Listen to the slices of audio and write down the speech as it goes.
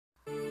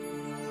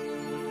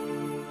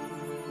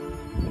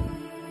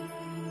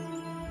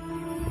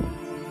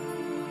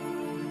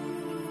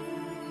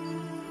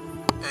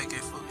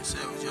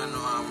Savage, y'all know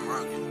how I'm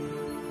rocking.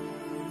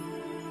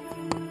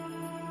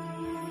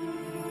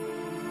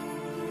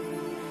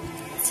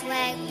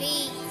 Swag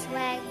beat.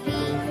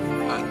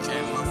 I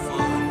came up full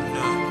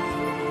up.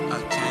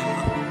 I came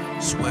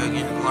up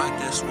swagging like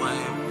this way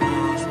and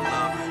balls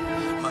loving.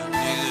 My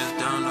niggas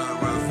down the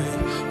rough it.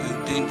 You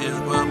think this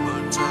rubber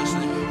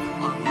touching?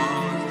 My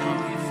mom's got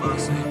me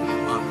fussing.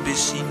 My bitch,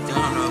 she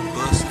down the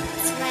bustin'.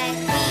 Swag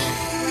beat.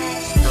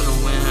 Started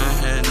when I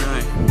had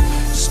none.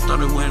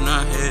 Started when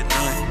I had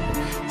none.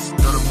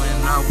 Started when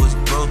I was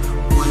broke.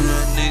 When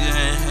a nigga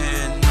ain't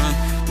had none.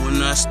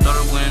 When I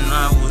started when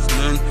I was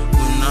none.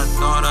 When I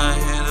thought I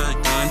had a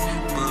gun.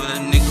 But a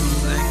nigga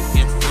was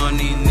acting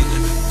funny, nigga.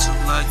 Till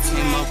I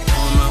came up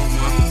on a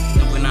one.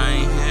 And when I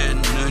ain't had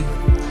none.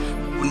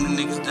 When the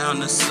niggas down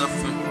to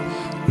suffering.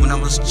 When I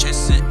was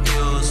chasing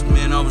ills,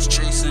 man, I was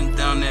chasing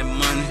down that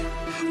money.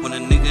 When a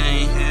nigga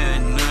ain't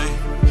had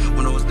none.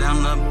 When I was down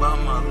about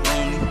my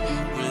lonely.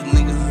 When the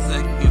niggas was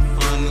acting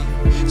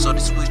funny. So they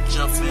switch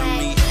up in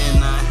me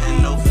and I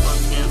had no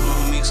fucking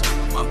homies.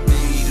 My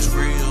baby is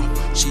real.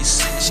 She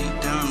said she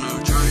down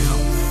the drill.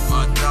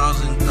 My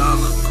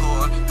 $1,000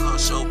 car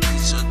cost your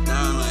bitch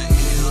down the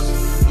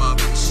hills. My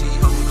bitch, she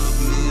hold a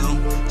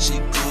meal. She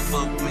gon'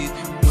 fuck me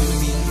with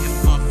me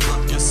if I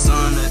fucking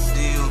sign a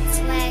deal.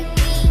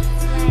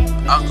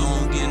 I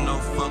gon' get no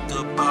fuck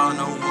about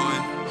no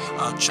one.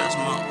 I trust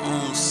my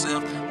own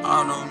self.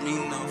 I don't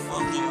need no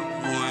fucking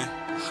one.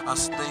 I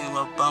stay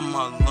up by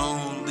my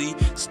lonely,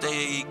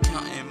 stay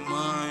counting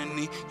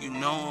money. You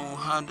know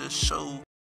how to show